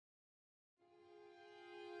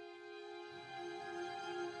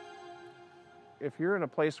If you're in a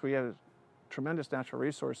place where you have tremendous natural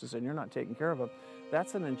resources and you're not taking care of them,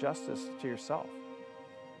 that's an injustice to yourself.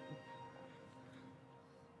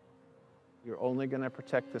 You're only going to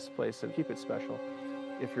protect this place and keep it special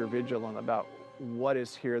if you're vigilant about what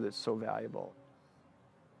is here that's so valuable.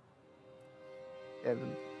 And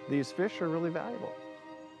these fish are really valuable.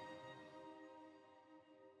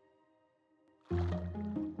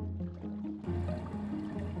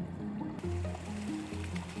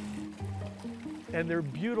 And they're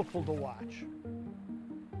beautiful to watch.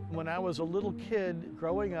 When I was a little kid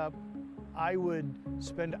growing up, I would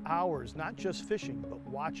spend hours not just fishing, but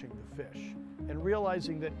watching the fish and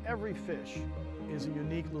realizing that every fish is a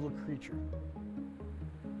unique little creature.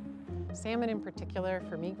 Salmon in particular,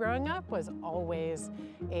 for me growing up, was always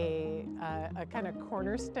a kind of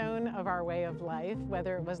cornerstone of our way of life,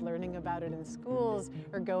 whether it was learning about it in schools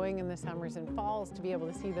or going in the summers and falls to be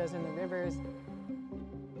able to see those in the rivers.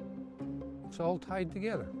 It's all tied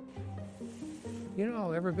together. You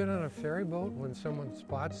know, ever been on a ferry boat when someone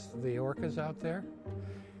spots the orcas out there?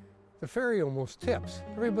 The ferry almost tips.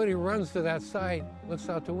 Everybody runs to that side, looks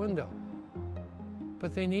out the window.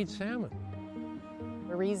 But they need salmon.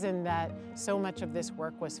 The reason that so much of this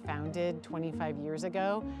work was founded 25 years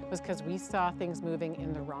ago was because we saw things moving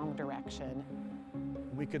in the wrong direction.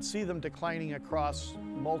 We could see them declining across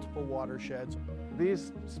multiple watersheds.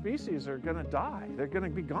 These species are going to die. They're going to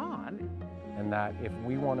be gone. And that if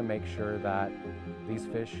we want to make sure that these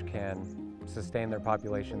fish can sustain their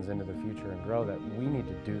populations into the future and grow, that we need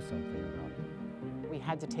to do something about it. We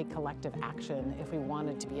had to take collective action if we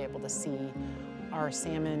wanted to be able to see our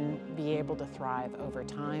salmon be able to thrive over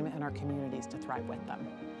time and our communities to thrive with them.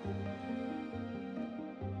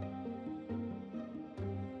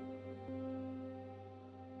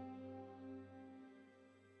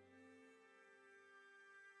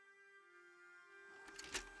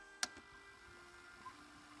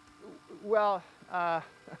 Well,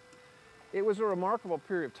 it was a remarkable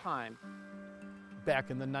period of time. Back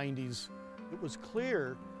in the 90s, it was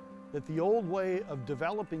clear that the old way of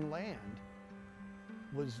developing land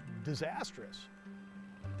was disastrous.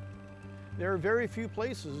 There are very few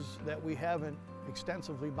places that we haven't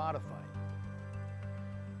extensively modified.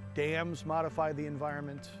 Dams modify the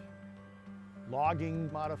environment, logging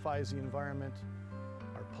modifies the environment,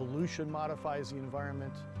 our pollution modifies the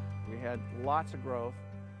environment. We had lots of growth,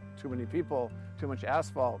 too many people, too much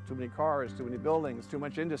asphalt, too many cars, too many buildings, too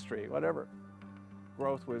much industry, whatever.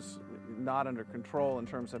 Growth was not under control in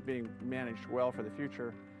terms of being managed well for the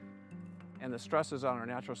future. And the stresses on our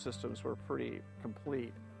natural systems were pretty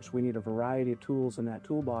complete. So we need a variety of tools in that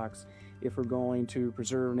toolbox if we're going to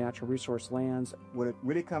preserve natural resource lands. What it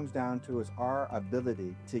really comes down to is our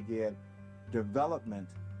ability to get development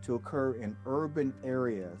to occur in urban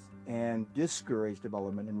areas and discourage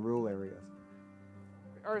development in rural areas.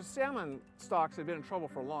 Our salmon stocks had been in trouble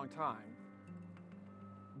for a long time.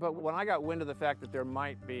 But when I got wind of the fact that there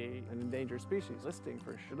might be an endangered species listing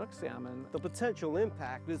for Chinook salmon, the potential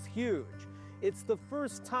impact is huge. It's the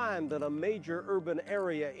first time that a major urban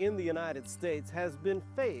area in the United States has been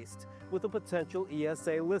faced with a potential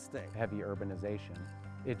ESA listing. Heavy urbanization,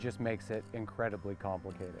 it just makes it incredibly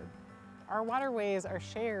complicated. Our waterways are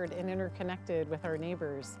shared and interconnected with our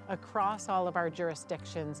neighbors across all of our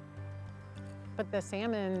jurisdictions. But the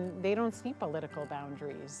salmon, they don't see political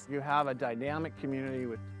boundaries. you have a dynamic community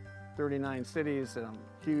with 39 cities and a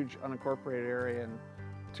huge unincorporated area and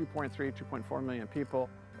 2.3, 2.4 million people.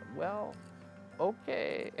 Well,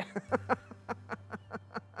 okay.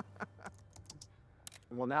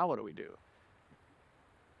 Well, now what do we do?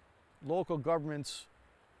 Local governments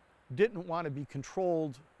didn't want to be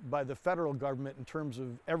controlled by the federal government in terms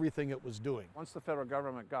of everything it was doing. Once the federal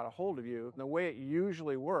government got a hold of you, the way it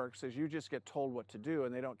usually works is you just get told what to do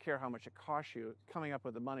and they don't care how much it costs you. Coming up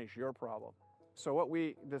with the money is your problem. So what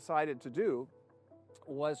we decided to do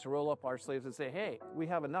was to roll up our sleeves and say, hey, we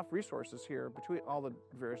have enough resources here between all the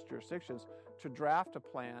various jurisdictions to draft a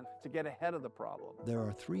plan to get ahead of the problem. There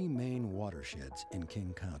are 3 main watersheds in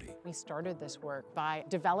King County. We started this work by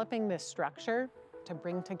developing this structure to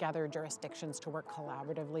bring together jurisdictions to work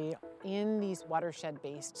collaboratively in these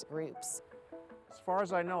watershed-based groups. As far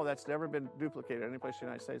as I know, that's never been duplicated any place in the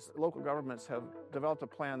United States. Local governments have developed a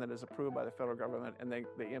plan that is approved by the federal government and they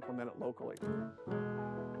implement it locally.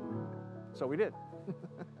 So we did.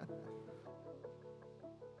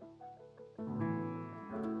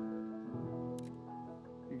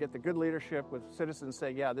 You get the good leadership with citizens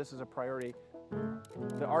saying, yeah, this is a priority.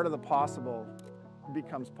 The art of the possible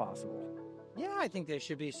becomes possible. Yeah, I think they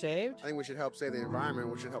should be saved. I think we should help save the environment.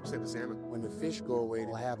 We should help save the salmon. When the fish go away, it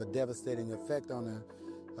will have a devastating effect on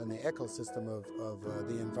and the ecosystem of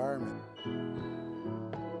the environment.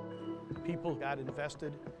 People got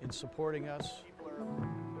invested in supporting us.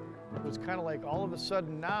 It was kind of like all of a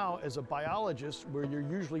sudden now, as a biologist, where you're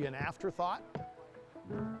usually an afterthought,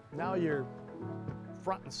 now you're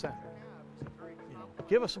front and center. You know,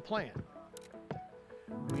 give us a plan.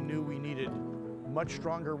 We knew we needed much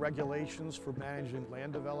stronger regulations for managing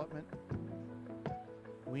land development.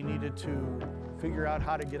 We needed to figure out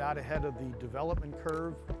how to get out ahead of the development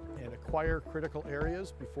curve and acquire critical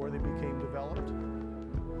areas before they became developed.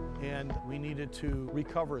 And we needed to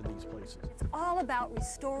recover these places. It's all about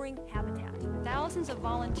restoring habitat. Thousands of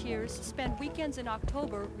volunteers spend weekends in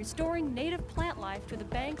October restoring native plant life to the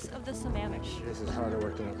banks of the Sammamish. This is harder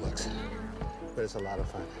work than it looks, but it's a lot of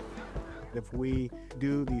fun. If we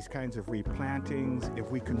do these kinds of replantings,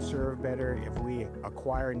 if we conserve better, if we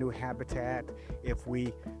acquire new habitat, if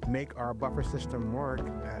we make our buffer system work,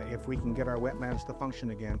 if we can get our wetlands to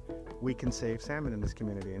function again, we can save salmon in this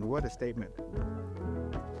community. And what a statement.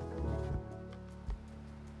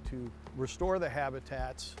 To restore the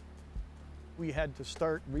habitats, we had to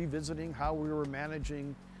start revisiting how we were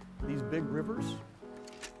managing these big rivers.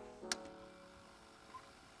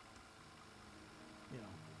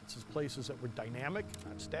 This is places that were dynamic,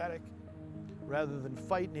 not static. Rather than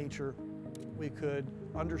fight nature, we could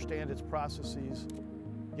understand its processes,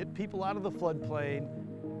 get people out of the floodplain,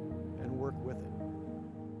 and work with it.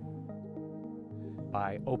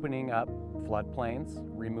 By opening up floodplains,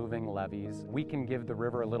 removing levees, we can give the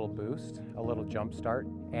river a little boost, a little jump start,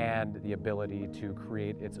 and the ability to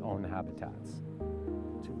create its own habitats.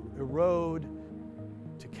 To erode,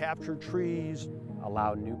 to capture trees,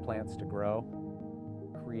 allow new plants to grow,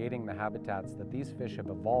 creating the habitats that these fish have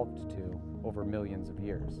evolved to over millions of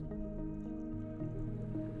years.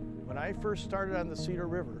 When I first started on the Cedar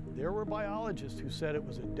River, there were biologists who said it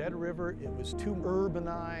was a dead river, it was too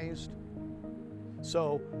urbanized.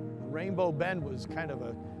 So Rainbow Bend was kind of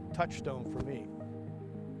a touchstone for me.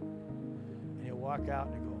 And you walk out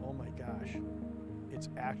and you go, oh my gosh, it's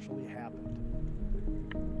actually happened.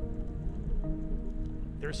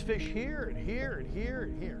 There's fish here and here and here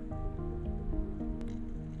and here.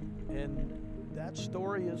 And that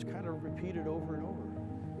story is kind of repeated over and over.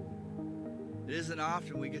 It isn't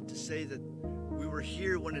often we get to say that we were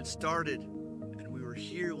here when it started and we were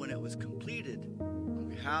here when it was completed. On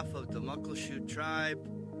behalf of the Muckleshoot tribe,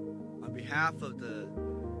 on behalf of the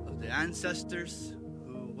ancestors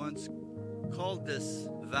who once called this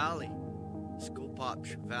valley,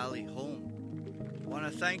 Skopopsh Valley, home, I want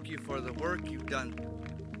to thank you for the work you've done.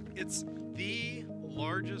 It's the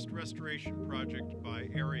largest restoration project by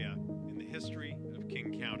area in the history of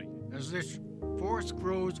King County. As this forest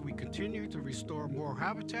grows, we continue to restore more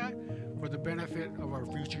habitat for the benefit of our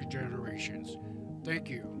future generations. Thank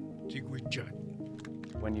you, Tigwit Judd.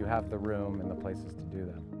 When you have the room and the places to do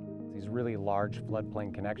them. These really large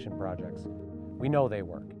floodplain connection projects, we know they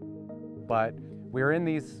work. But we're in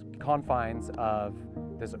these confines of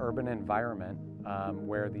this urban environment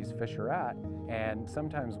where these fish are at, and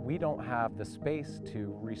sometimes we don't have the space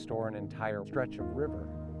to restore an entire stretch of river.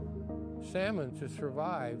 Salmon, to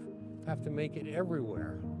survive, have to make it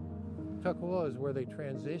everywhere. Tukwila is where they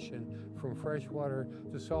transition from freshwater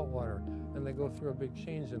to saltwater, and they go through a big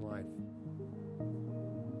change in life.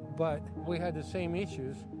 But we had the same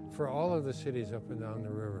issues for all of the cities up and down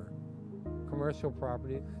the river. Commercial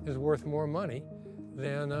property is worth more money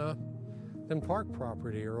than park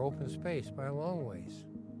property or open space by a long ways.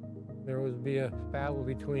 There would be a battle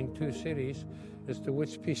between two cities as to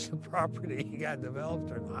which piece of property got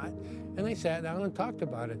developed or not, and they sat down and talked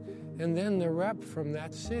about it. And then the rep from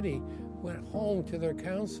that city went home to their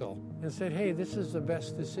council and said, hey, this is the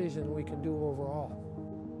best decision we can do overall.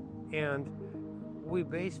 And we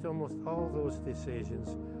based almost all those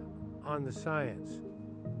decisions on the science.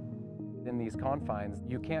 In these confines,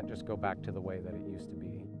 you can't just go back to the way that it used to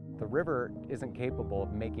be. The river isn't capable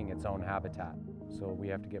of making its own habitat, so we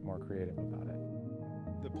have to get more creative about it.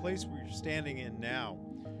 The place we're standing in now,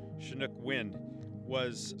 Chinook Wind,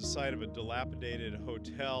 was the site of a dilapidated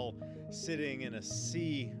hotel sitting in a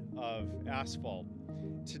sea of asphalt.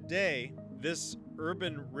 Today, this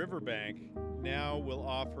urban riverbank now will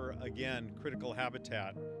offer, again, critical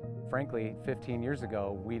habitat. Frankly, 15 years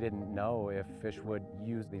ago, we didn't know if fish would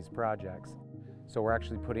use these projects. So we're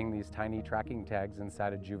actually putting these tiny tracking tags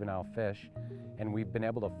inside of juvenile fish, and we've been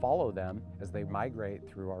able to follow them as they migrate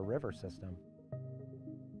through our river system.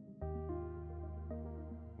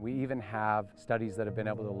 We even have studies that have been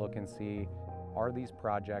able to look and see, are these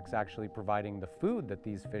projects actually providing the food that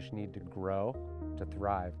these fish need to grow, to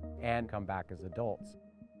thrive, and come back as adults?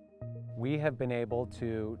 We have been able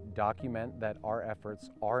to document that our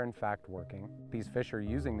efforts are in fact working. These fish are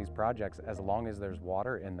using these projects as long as there's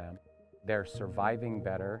water in them. They're surviving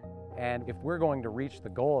better. And if we're going to reach the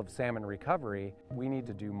goal of salmon recovery, we need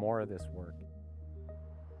to do more of this work.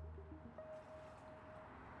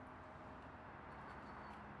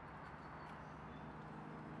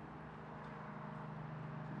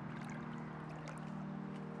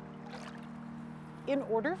 In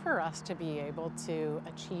order for us to be able to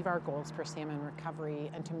achieve our goals for salmon recovery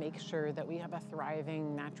and to make sure that we have a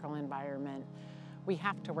thriving natural environment, we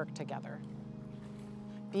have to work together.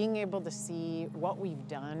 Being able to see what we've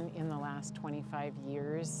done in the last 25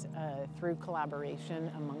 years through collaboration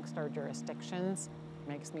amongst our jurisdictions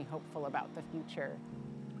makes me hopeful about the future.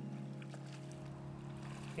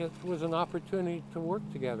 It was an opportunity to work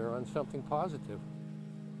together on something positive.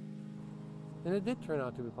 And it did turn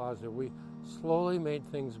out to be positive. We slowly made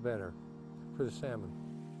things better for the salmon.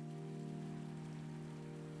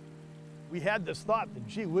 We had this thought that,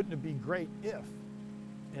 gee, wouldn't it be great if?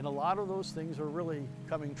 And a lot of those things are really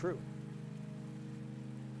coming true.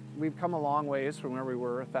 We've come a long ways from where we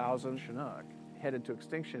were 1,000 Chinook, headed to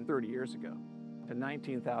extinction 30 years ago, to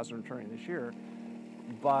 19,000 returning this year.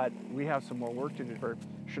 But we have some more work to do for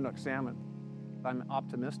Chinook salmon. I'm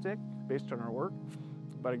optimistic based on our work,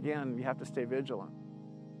 but again, you have to stay vigilant.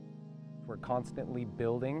 We're constantly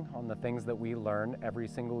building on the things that we learn every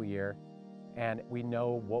single year, and we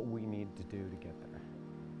know what we need to do to get there.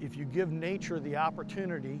 If you give nature the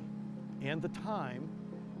opportunity and the time,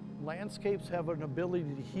 landscapes have an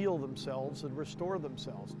ability to heal themselves and restore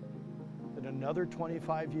themselves. In another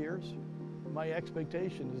 25 years, my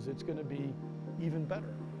expectation is it's going to be even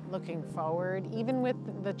better. Looking forward, even with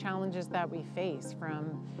the challenges that we face,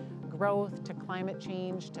 from growth to climate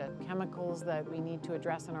change to chemicals that we need to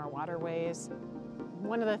address in our waterways,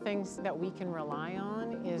 one of the things that we can rely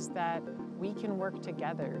on is that we can work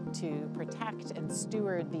together to protect and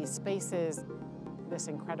steward these spaces, this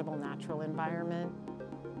incredible natural environment,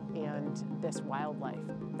 and this wildlife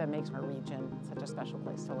that makes our region such a special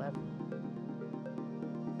place to live.